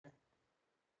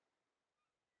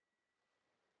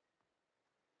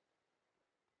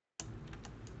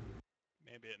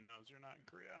Maybe it knows you're not in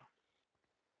Korea.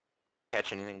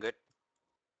 Catch anything good?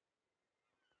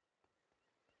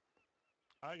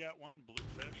 I got one bluefish.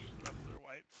 The rest are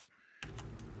whites.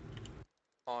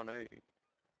 Oh no.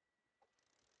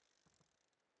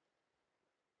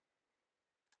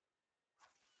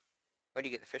 Where do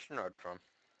you get the fishing rod from?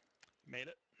 Made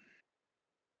it.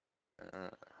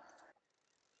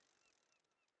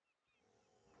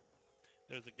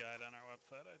 There's a guide on our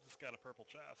website. I just got a purple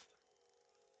chest.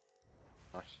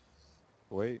 Nice.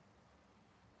 Wait.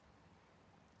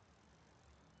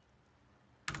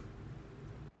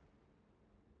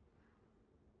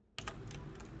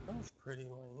 That was pretty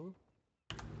lame.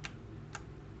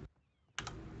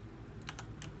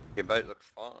 Your boat looks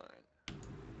fine.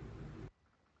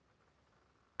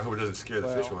 I hope it doesn't scare the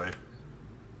fish Well, away.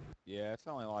 Yeah, it's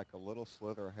only like a little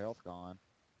slither of health gone.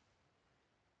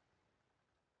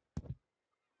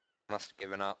 Must have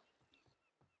given up.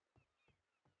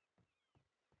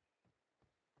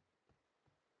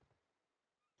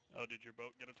 Oh, did your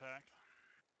boat get attacked?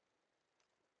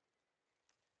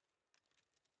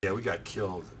 Yeah, we got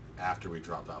killed after we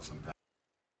dropped off some packs.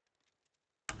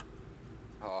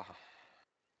 Oh.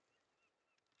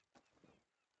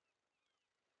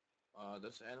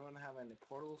 Does anyone have any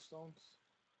portal stones?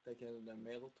 They can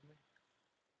mail it to me.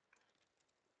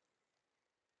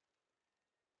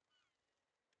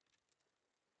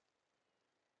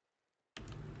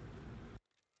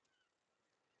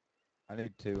 I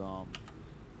need to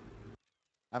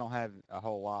I don't have a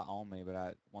whole lot on me,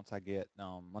 but once I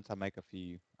make a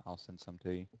few, I'll send some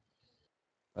to you.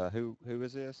 Who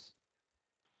is this?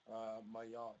 My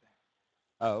yard.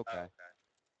 Oh, okay.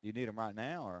 You need them right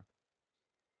now, or?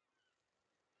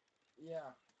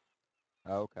 Yeah.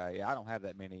 Oh, okay. Yeah, I don't have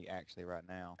that many actually right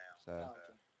now, so. Oh,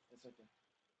 okay. It's okay.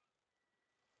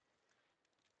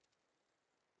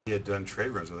 If he had done trade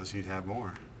runs with us, he'd have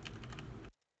more.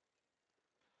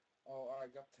 Oh, I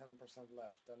got 10%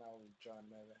 left, then I'll join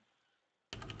maybe.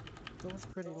 That was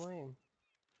pretty lame.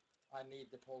 I need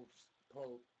the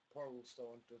portal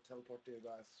stone to teleport to you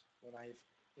guys when I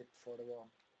hit 41.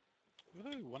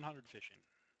 Woohoo, 100 fishing.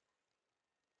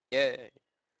 Yay.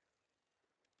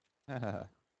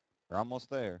 We're almost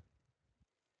there.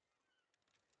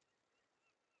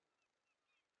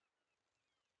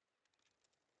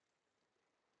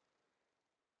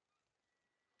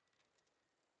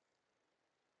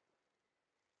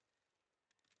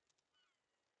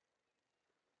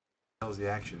 How's the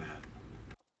action at?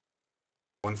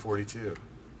 142.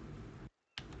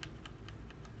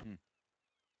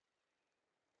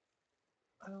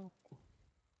 I don't...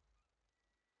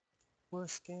 What a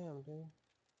scam, dude.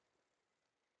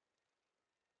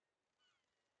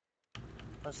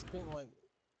 I spent like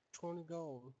 20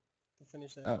 gold to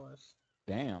finish that quest.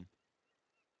 Damn.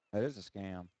 That is a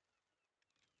scam.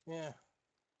 Yeah.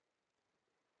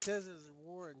 It says it's a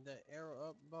reward, that arrow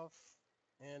up buff,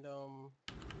 and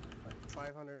like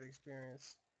 500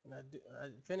 experience. And I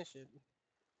finish it.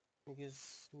 It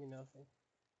gives me nothing.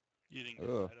 You didn't get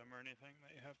an item or anything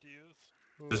that you have to use?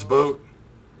 This boat,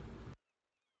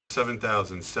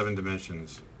 7,000, 7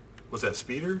 dimensions. What's that,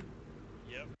 speeder?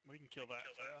 Yep, we can kill that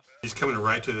fast. He's coming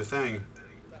right to the thing.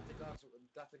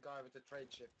 That's the guy with the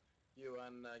trade ship. You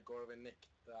and Gorvin Nick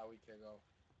a week ago.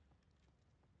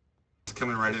 He's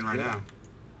coming right in right now.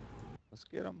 Let's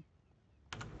get him.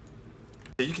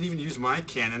 Yeah, you can even use my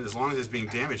cannon as long as it's being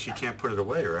damaged. You can't put it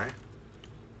away, right?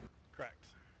 Correct.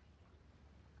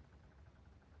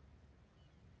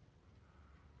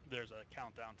 There's a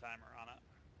countdown timer on it.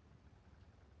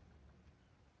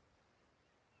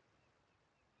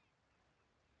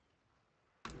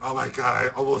 Oh my god, I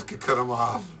almost could cut him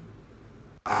off.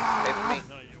 Ah!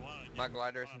 No, you want to My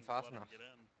glider isn't fast enough.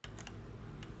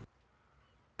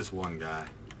 This one guy.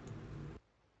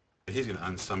 He's gonna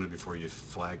unsummon it before you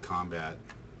flag combat.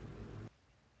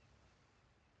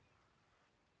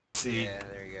 See? Yeah,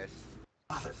 there he goes.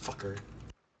 Motherfucker.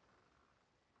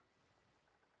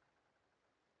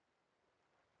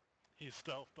 He's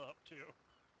stealthed up too.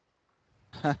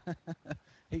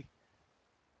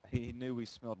 He knew we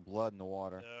smelled blood in the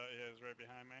water. Yeah, he's right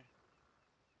behind me.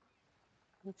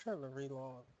 I'm trying to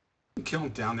reload. You can kill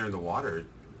him down there in the water.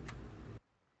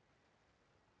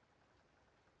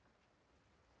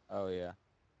 Oh, yeah.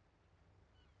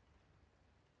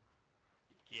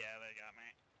 Yeah, they got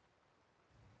me.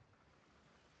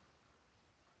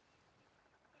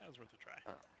 That was worth a try.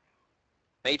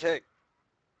 Me too.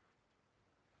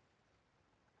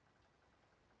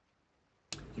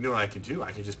 You know what I could do?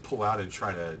 I could just pull out and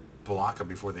try to block them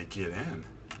before they get in.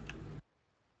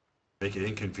 Make it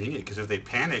inconvenient, because if they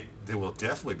panic, they will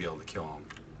definitely be able to kill them.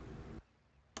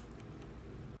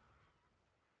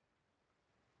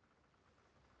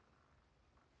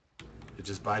 It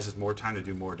just buys us more time to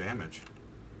do more damage.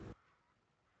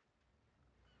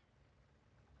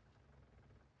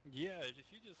 Yeah, if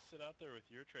you just sit out there with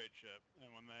your trade ship,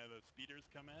 and when the speeders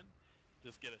come in,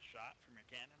 just get a shot from your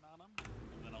cannon on them,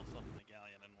 and then I'll summon the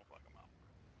galleon and we'll fuck them up.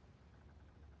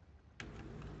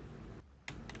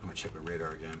 I'm gonna check my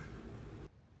radar again.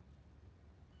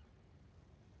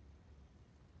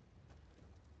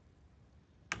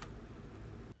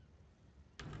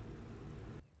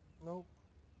 Nope.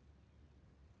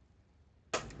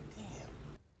 Damn.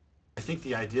 I think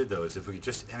the idea, though, is if we could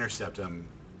just intercept them,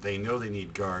 they know they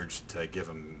need guards to give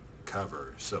them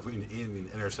cover. So if we can even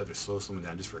intercept or slow someone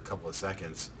down just for a couple of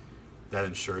seconds, that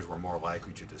ensures we're more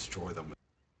likely to destroy them.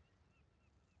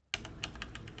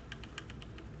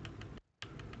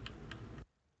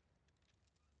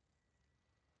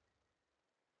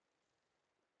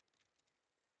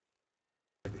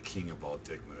 Like the king of all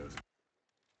dick moves.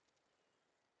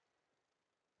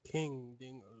 King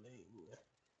ding-a-ling.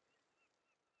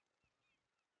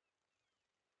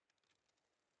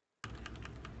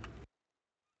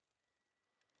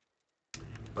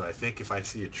 But I think if I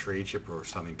see a trade ship or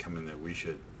something coming, that we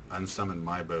should unsummon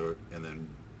my boat and then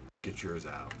get yours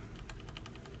out.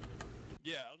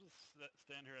 Yeah, I'll just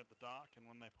stand here at the dock, and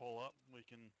when they pull up, we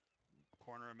can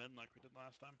corner them in like we did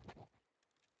last time.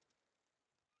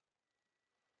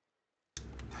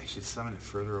 I should summon it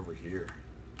further over here.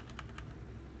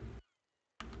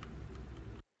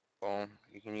 Well,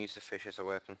 you can use the fish as a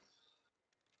weapon.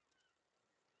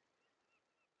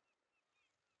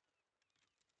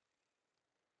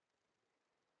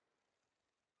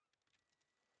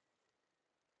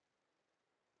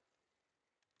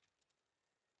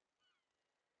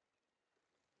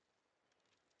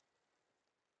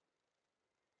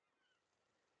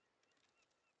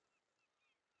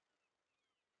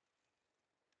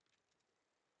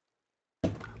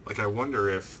 Like, I wonder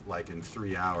if, like, in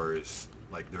 3 hours,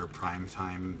 like, their prime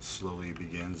time slowly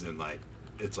begins and, like,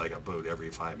 it's like a boat every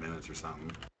 5 minutes or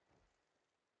something.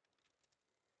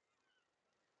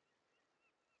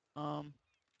 I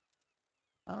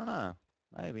don't know.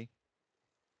 Maybe.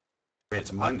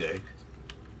 It's Monday.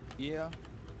 Yeah.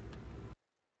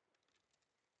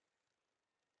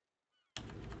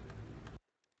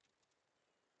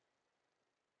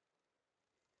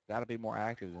 Got to be more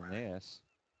active than this.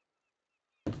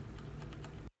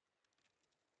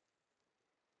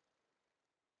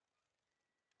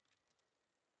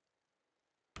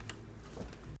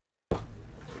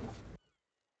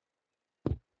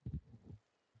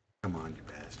 Come on, you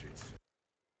bastards.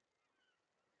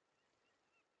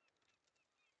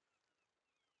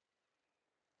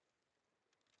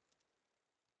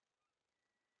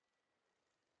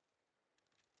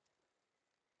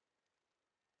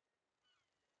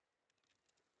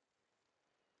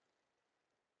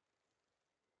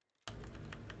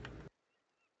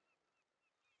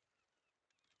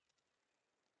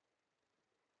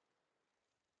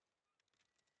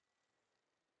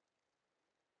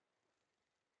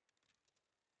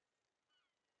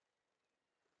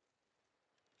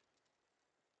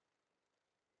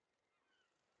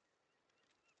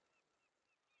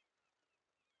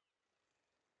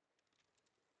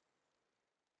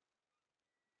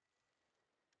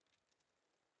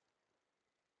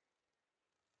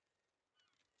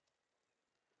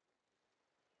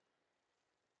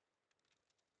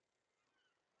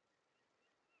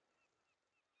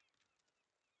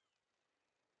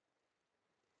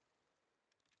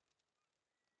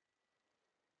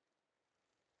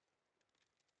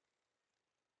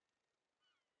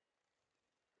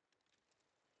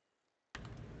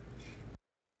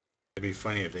 It'd be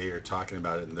funny if they are talking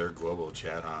about it in their global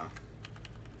chat, huh?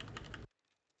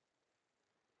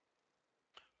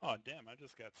 Oh, damn, I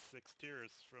just got 6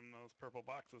 tiers from those purple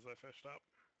boxes I fished up.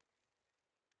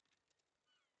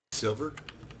 Silver?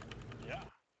 Yeah.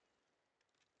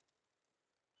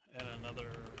 And another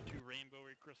 2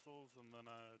 rainbowy crystals, and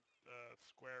then a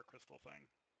square crystal thing.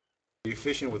 Are you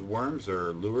fishing with worms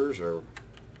or lures, or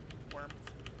Worms.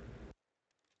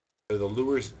 are the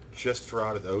lures just for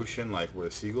out of the ocean, like where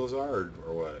the seagulls are,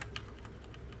 or what?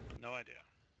 No idea.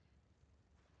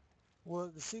 Well,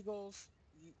 the seagulls,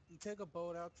 you take a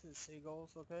boat out to the seagulls,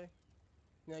 okay?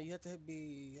 Now you have to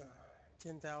be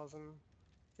 10,000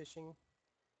 fishing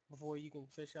before you can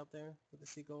fish out there with the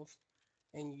seagulls.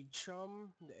 And you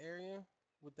chum the area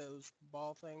with those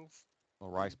ball things.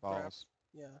 Little rice Grab, balls.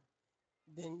 yeah.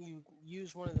 Then you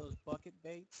use one of those bucket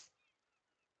baits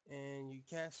and you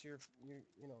cast your your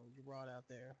rod out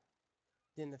there.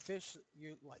 Then the fish,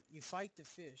 you fight the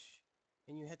fish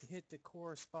and you have to hit the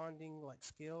corresponding like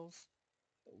skills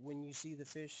when you see the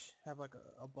fish have like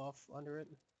a buff under it.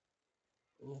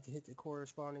 and you have to hit the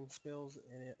corresponding spells,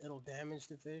 and it'll damage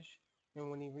the fish. And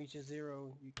when he reaches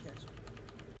 0, you catch him.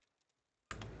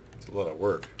 It's a lot of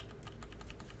work.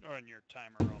 Or and your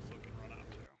timer also can run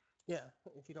out too. Yeah,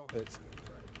 if you don't hit It's- skills,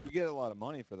 right? You get a lot of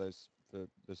money for those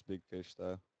this big fish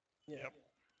though. Yeah. Yep.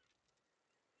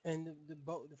 And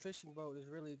the fishing boat is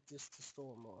really just to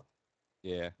store more.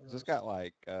 Yeah, 'cause it's got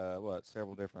like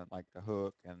several different like a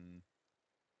hook and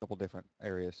a couple different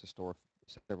areas to store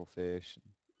several fish.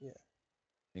 Yeah.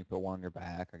 You can put one on your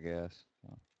back, I guess.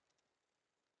 So.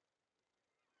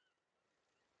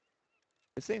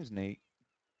 It seems neat.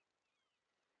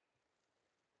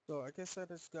 So I guess I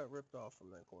just got ripped off from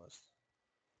that quest.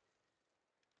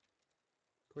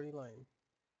 Pretty lame.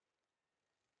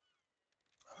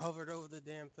 Hovered over the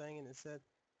damn thing and it said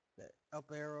that up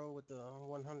arrow with the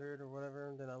 100 or whatever.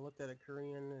 And then I looked at a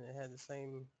Korean and it had the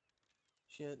same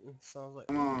shit. And so I was like,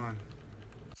 Come on.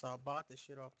 so I bought the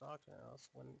shit off the auction house.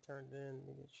 When it turned in,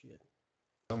 you get shit.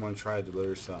 Someone tried to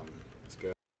lure something. Let's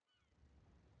go.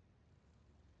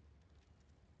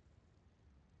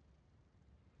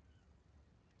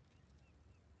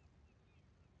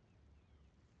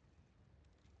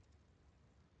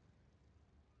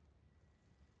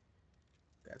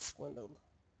 Got swindled.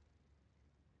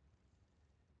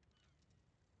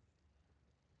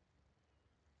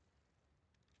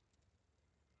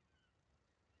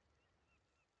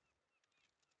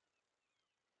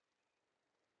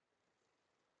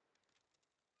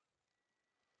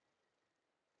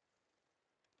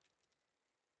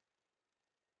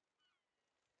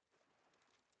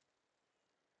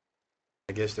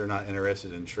 I guess they're not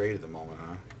interested in trade at the moment,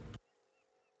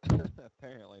 huh?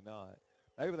 Apparently not.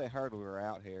 Maybe they heard we were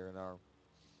out here and our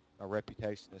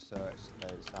reputation is such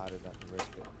they decided not to risk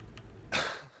it.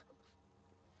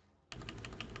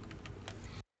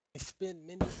 I spent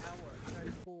many hours trying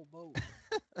to pull a boat.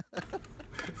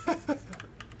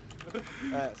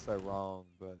 That's so wrong,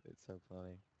 but it's so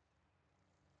funny.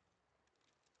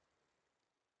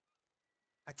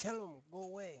 I tell them, go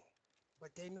away.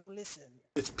 But they don't listen.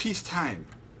 It's peacetime.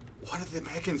 What are the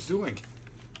Americans doing?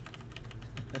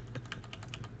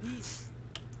 Peace.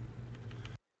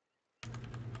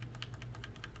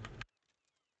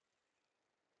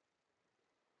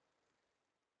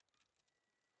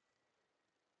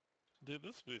 Dude,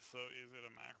 this would be so easy to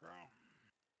macro.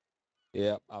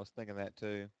 Yep, I was thinking that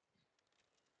too.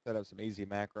 Set up some easy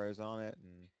macros on it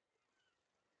and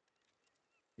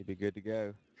you'd be good to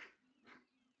go.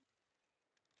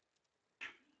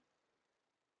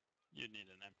 You'd need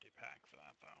an empty pack for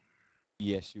that though.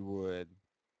 Yes, you would.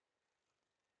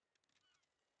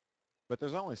 But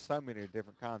there's only so many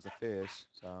different kinds of fish,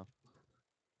 so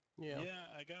Yeah. Yeah,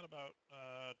 I got about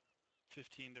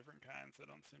 15 different kinds I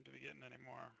don't seem to be getting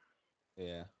anymore.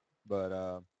 yeah.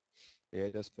 But yeah,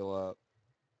 it does fill up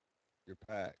your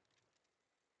pack.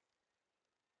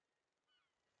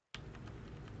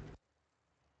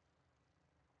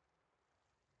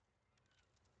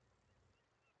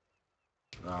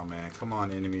 Oh man, come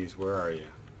on enemies, where are you?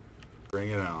 Bring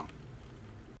it on.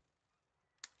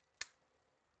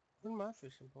 Where'd my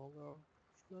fishing pole go?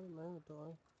 It's not in my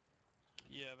inventory.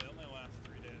 Yeah, they only last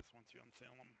 3 days once you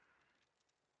unseal them.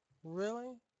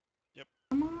 Really?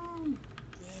 Come on.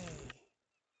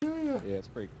 Yay. Yeah. Yeah, it's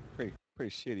pretty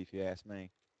shitty if you ask me.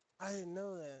 I didn't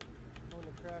know that. I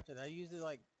want to craft it. I used it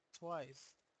like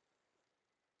twice.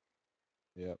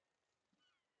 Yep.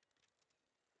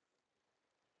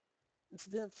 It's a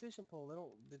damn fishing pole. They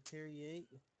don't deteriorate.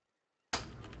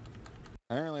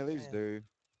 Apparently these Man. do.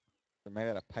 They're made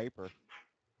out of paper.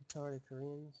 Retarded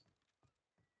Koreans.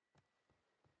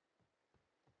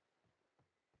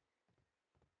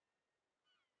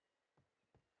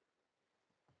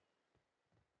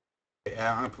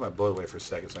 Yeah, I'm gonna put my boat away for a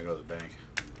second so I can go to the bank.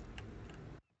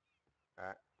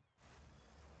 Alright.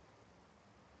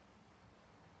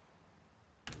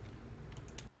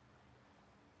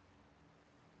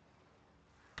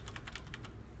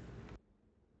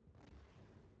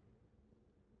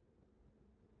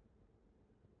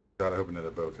 God, I hope another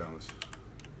boat comes.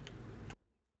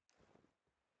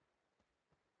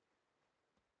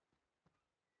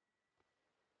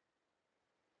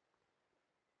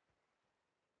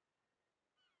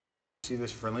 See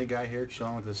this friendly guy here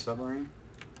chilling with his submarine?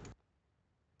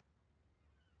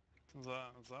 Is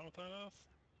that what that is?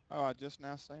 Oh, I just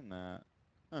now seen that.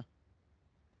 Huh.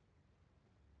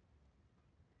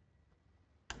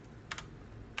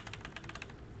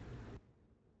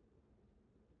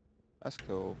 That's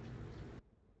cool.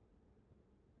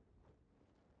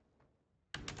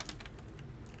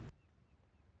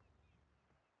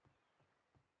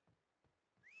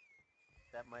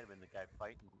 That might have been the guy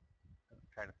fighting,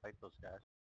 trying to fight those guys.